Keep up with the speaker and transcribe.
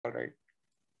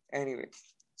Anyway,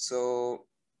 so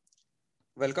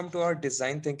welcome to our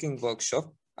design thinking workshop.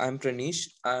 I'm Pranish.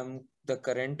 I'm the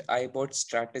current iBot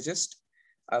strategist.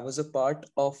 I was a part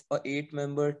of a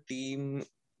 8-member team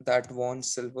that won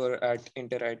silver at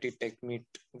Inter-IT Tech Meet,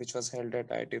 which was held at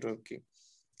IIT Roorkee.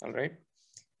 All right.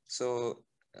 So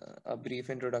a brief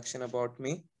introduction about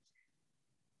me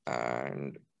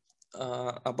and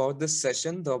about this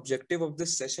session. The objective of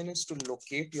this session is to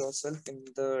locate yourself in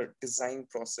the design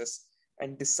process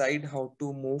and decide how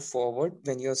to move forward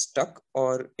when you're stuck,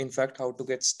 or in fact how to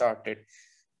get started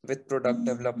with product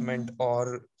development,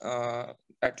 or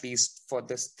at least for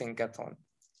this thinkathon.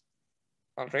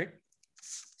 All right.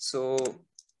 So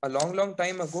a long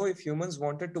time ago, if humans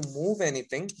wanted to move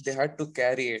anything, they had to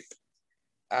carry it.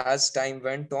 As time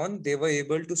went on, they were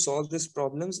able to solve these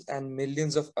problems and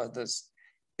millions of others.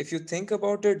 If you think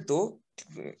about it though,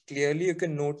 clearly you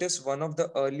can notice one of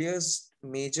the earliest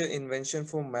major invention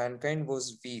for mankind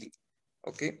was wheel.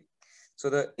 Okay.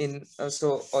 So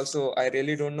so also I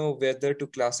really don't know whether to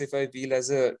classify wheel as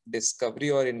a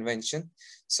discovery or invention.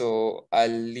 So I'll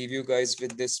leave you guys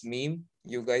with this meme.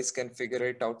 You guys can figure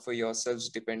it out for yourselves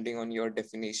depending on your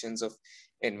definitions of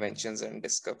inventions and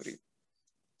discovery.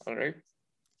 All right.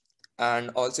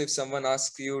 And also, if someone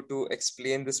asks you to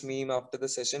explain this meme after the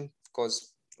session, of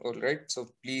course, all right. So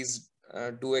please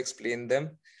do explain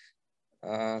them.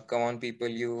 Come on, people,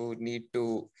 you need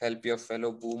to help your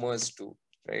fellow boomers too,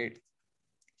 right?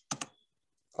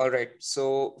 All right.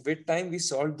 So with time, we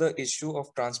solved the issue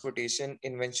of transportation.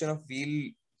 Invention of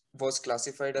wheel was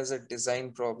classified as a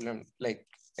design problem. Like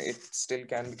it still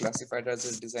can be classified as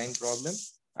a design problem.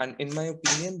 And in my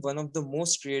opinion, one of the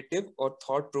most creative or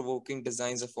thought-provoking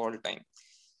designs of all time.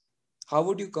 How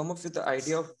would you come up with the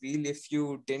idea of wheel if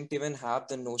you didn't even have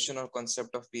the notion or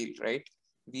concept of wheel, right?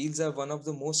 Wheels are one of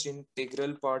the most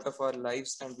integral part of our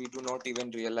lives and we do not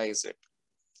even realize it.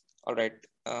 All right.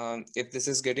 If this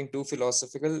is getting too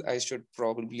philosophical, I should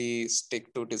probably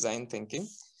stick to design thinking.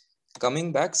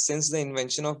 Coming back, since the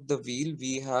invention of the wheel,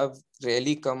 we have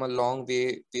really come a long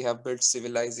way. We have built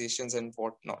civilizations and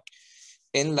whatnot.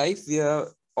 In life, we are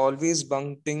always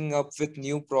bumping up with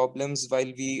new problems.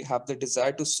 While we have the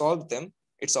desire to solve them,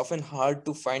 it's often hard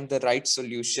to find the right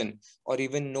solution or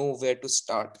even know where to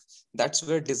start. That's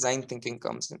where design thinking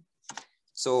comes in.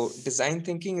 So design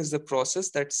thinking is the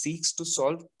process that seeks to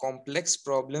solve complex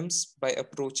problems by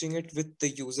approaching it with the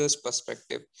user's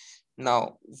perspective.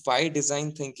 Now, why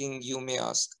design thinking, you may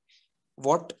ask?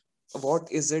 What what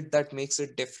is it that makes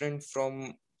it different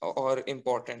from or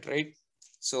important, right?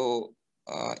 So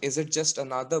is it just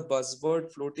another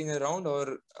buzzword floating around,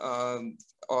 or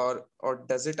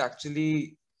does it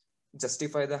actually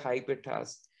justify the hype it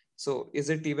has? So is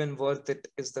it even worth it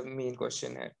is the main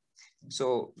question here.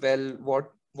 So, well,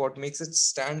 what makes it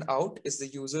stand out is the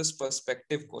user's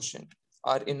perspective quotient.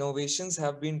 Our innovations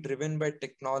have been driven by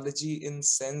technology in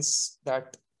sense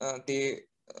that they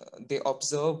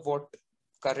observe what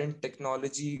current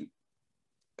technology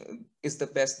is the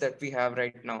best that we have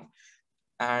right now,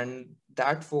 and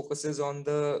that focuses on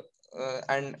the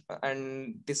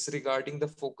and disregarding the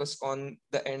focus on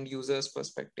the end user's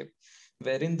perspective,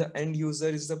 wherein the end user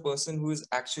is the person who is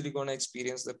actually going to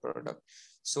experience the product.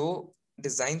 So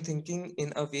design thinking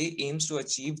in a way aims to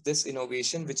achieve this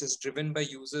innovation which is driven by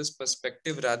users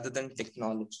perspective rather than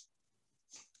technology.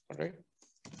 All right.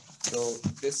 So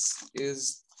this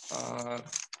is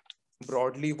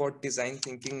broadly what design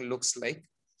thinking looks like.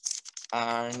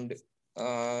 And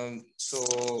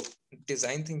so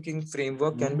design thinking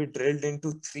framework can be drilled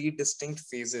into 3 distinct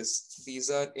phases. These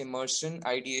are immersion,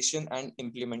 ideation, and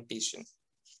implementation.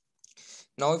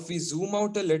 Now, if we zoom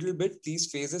out a little bit,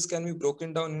 these phases can be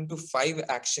broken down into 5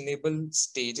 actionable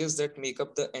stages that make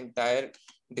up the entire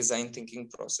design thinking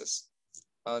process.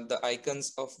 The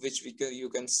icons of which you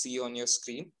can see on your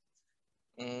screen.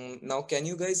 Now, can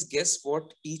you guys guess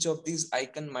what each of these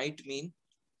icon might mean?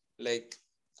 Like,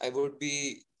 I would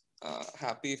be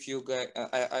happy if you guys,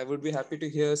 I would be happy to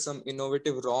hear some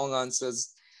innovative wrong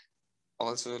answers.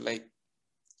 Also, like,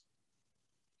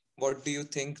 what do you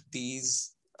think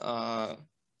these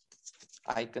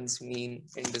icons mean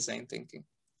in design thinking?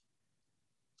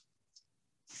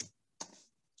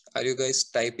 Are you guys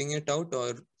typing it out,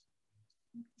 or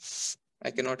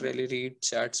I cannot really read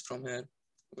chats from here?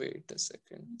 Wait a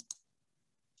second.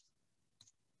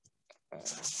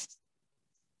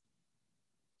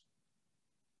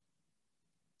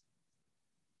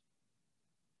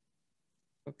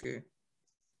 Okay,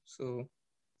 so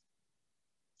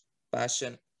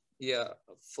passion. Yeah,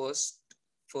 first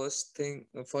first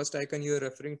icon you're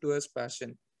referring to as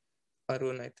passion.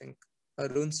 Arun, I think.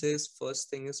 Arun says first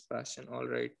thing is passion. All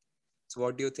right. So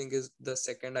what do you think is the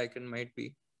second icon might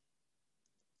be?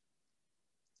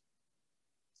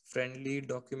 Friendly,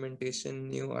 documentation,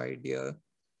 new idea,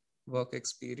 work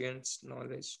experience,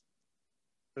 knowledge.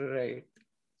 Right.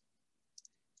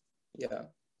 Yeah.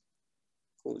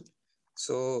 Cool.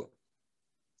 So,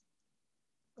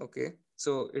 okay.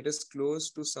 So it is close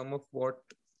to some of what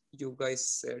you guys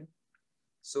said.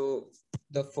 So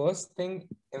the first thing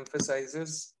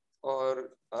emphasizes or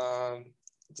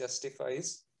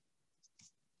justifies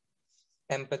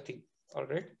empathy. All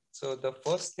right. So the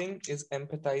first thing is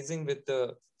empathizing with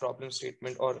the problem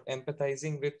statement or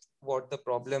empathizing with what the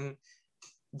problem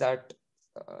that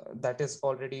that is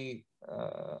already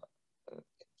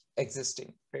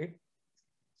existing, right?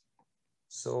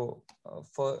 So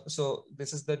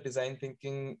this is the design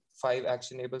thinking 5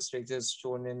 actionable stages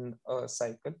shown in a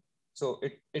cycle. So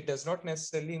it does not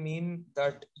necessarily mean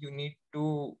that you need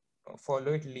to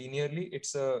follow it linearly.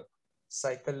 It's a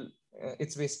cycle.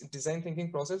 Design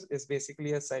thinking process is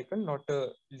basically a cycle, not a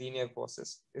linear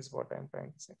process, is what I'm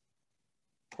trying to say.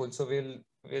 Cool. So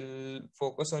we'll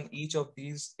focus on each of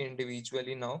these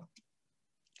individually now.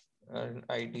 And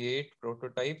ideate,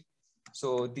 prototype.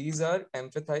 So these are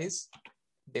empathize,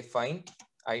 define,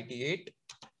 ideate,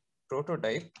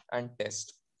 prototype, and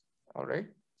test. All right.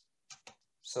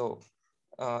 So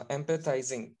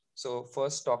empathizing. So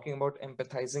first talking about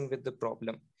empathizing with the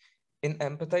problem. In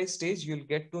empathize stage, you'll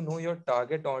get to know your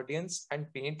target audience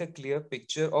and paint a clear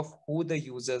picture of who the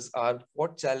users are,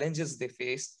 what challenges they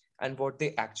face, and what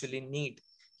they actually need.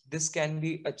 This can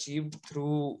be achieved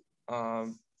through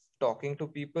talking to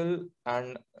people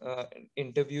and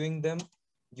interviewing them,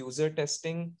 user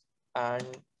testing, and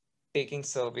taking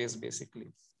surveys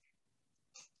basically.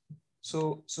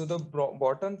 So the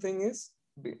bottom thing is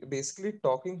basically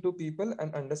talking to people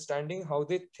and understanding how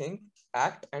they think,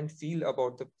 act, and feel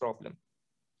about the problem,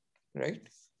 right?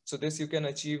 So this you can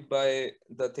achieve by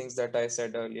the things that I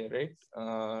said earlier,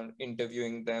 right?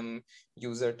 Interviewing them,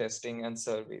 user testing, and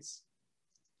surveys.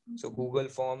 So Google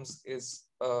Forms is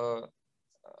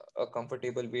a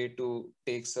comfortable way to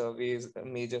take surveys,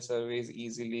 major surveys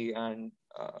easily, and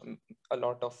a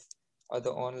lot of other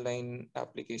online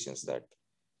applications uh,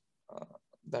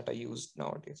 that are used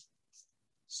nowadays.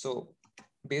 So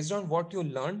based on what you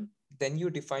learn, then you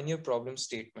define your problem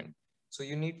statement. So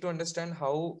you need to understand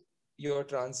how you're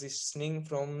transitioning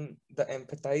from the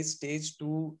empathize stage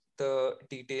to the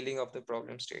detailing of the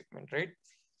problem statement, right?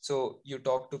 So you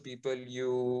talk to people,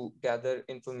 you gather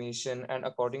information, and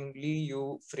accordingly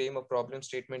you frame a problem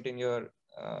statement in your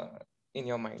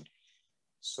mind.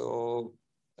 So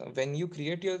when you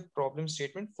create your problem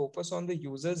statement, focus on the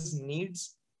user's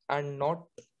needs and not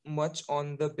much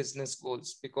on the business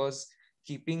goals, because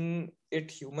keeping it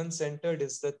human centered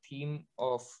is the theme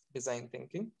of design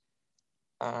thinking.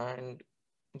 And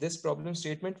this problem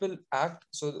statement will act.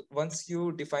 So once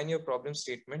you define your problem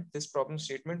statement, this problem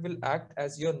statement will act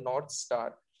as your North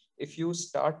Star. If you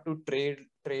start to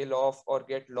trail off or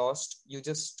get lost, you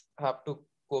just have to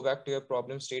go back to your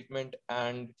problem statement,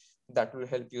 and that will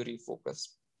help you refocus.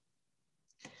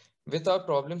 With our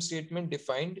problem statement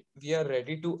defined, we are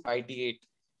ready to ideate.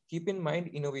 Keep in mind,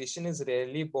 innovation is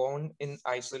rarely born in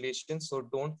isolation, so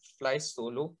don't fly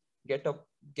solo. Get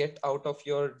out of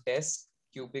your desk,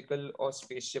 cubicle, or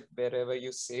spaceship wherever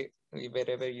you stay,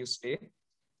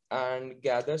 and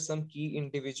gather some key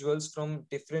individuals from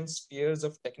different spheres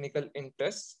of technical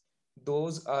interests.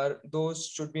 Those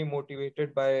should be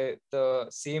motivated by the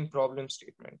same problem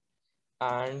statement,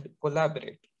 and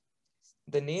collaborate.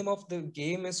 The name of the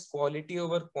game is quality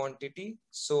over quantity.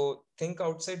 So think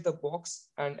outside the box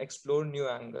and explore new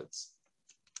angles.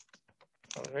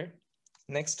 All right.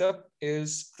 Next up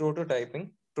is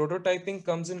prototyping. Prototyping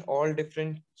comes in all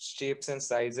different shapes and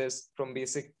sizes, from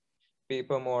basic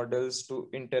paper models to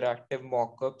interactive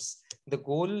mockups. The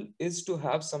goal is to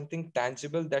have something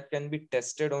tangible that can be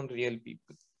tested on real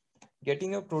people.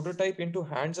 Getting a prototype into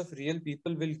hands of real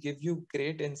people will give you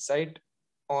great insight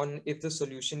on if the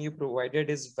solution you provided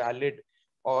is valid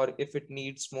or if it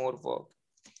needs more work.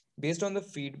 Based on the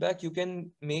feedback, you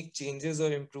can make changes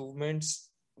or improvements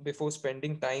before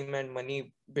spending time and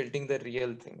money building the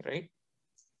real thing, right?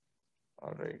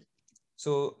 All right.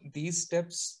 So these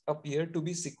steps appear to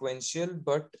be sequential,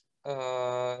 but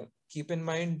keep in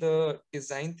mind the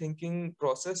design thinking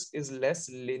process is less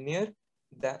linear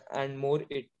and more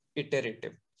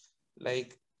iterative.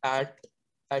 Like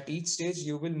at each stage,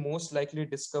 you will most likely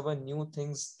discover new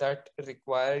things that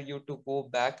require you to go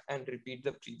back and repeat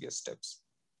the previous steps.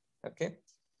 Okay.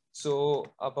 So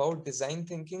about design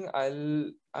thinking,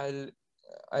 I'll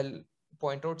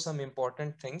point out some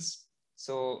important things.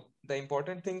 So the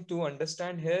important thing to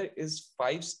understand here is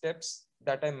 5 steps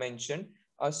that I mentioned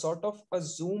are sort of a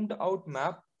zoomed out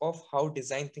map of how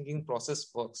design thinking process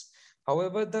works.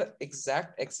 However, the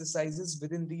exact exercises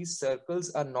within these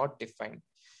circles are not defined.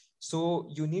 So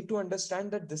you need to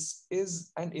understand that this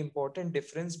is an important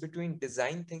difference between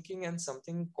design thinking and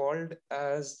something called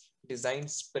as design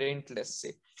sprint, let's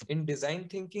say. In design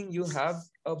thinking, you have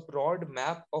a broad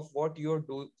map of what you're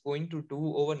going to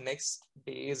do over next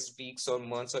days, weeks, or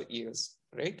months or years,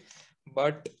 right?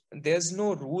 But there's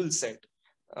no rule set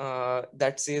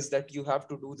that says that you have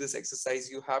to do this exercise,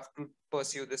 you have to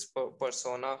pursue this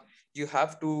persona, you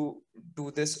have to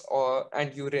do this, or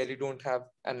and you really don't have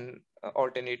an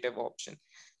alternative option.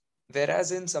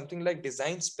 Whereas in something like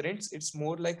design sprints, it's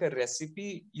more like a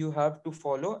recipe you have to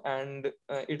follow, and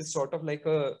it is sort of like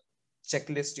a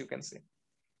checklist, you can say.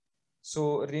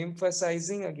 So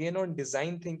re-emphasizing again on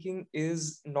design thinking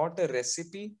is not a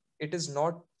recipe. It is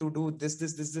not to do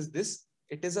this.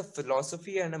 It is a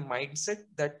philosophy and a mindset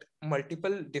that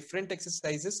multiple different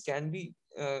exercises can be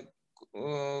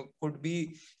could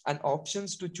be an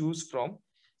options to choose from,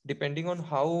 depending on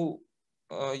how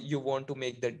you want to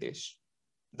make the dish,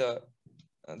 the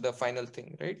the final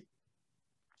thing, right?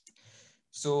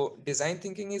 So design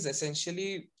thinking is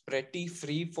essentially pretty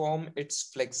free form,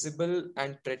 it's flexible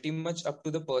and pretty much up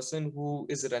to the person who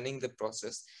is running the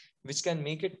process, which can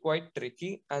make it quite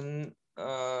tricky. And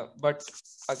but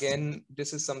again,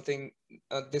 this is something,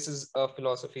 this is a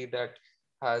philosophy that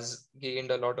has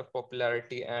gained a lot of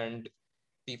popularity and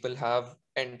people have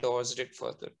endorsed it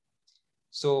further.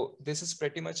 So this is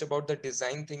pretty much about the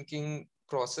design thinking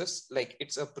process. Like,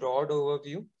 it's a broad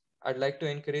overview. I'd like to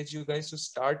encourage you guys to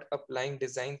start applying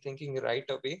design thinking right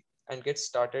away and get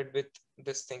started with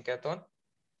this thinkathon.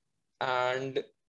 And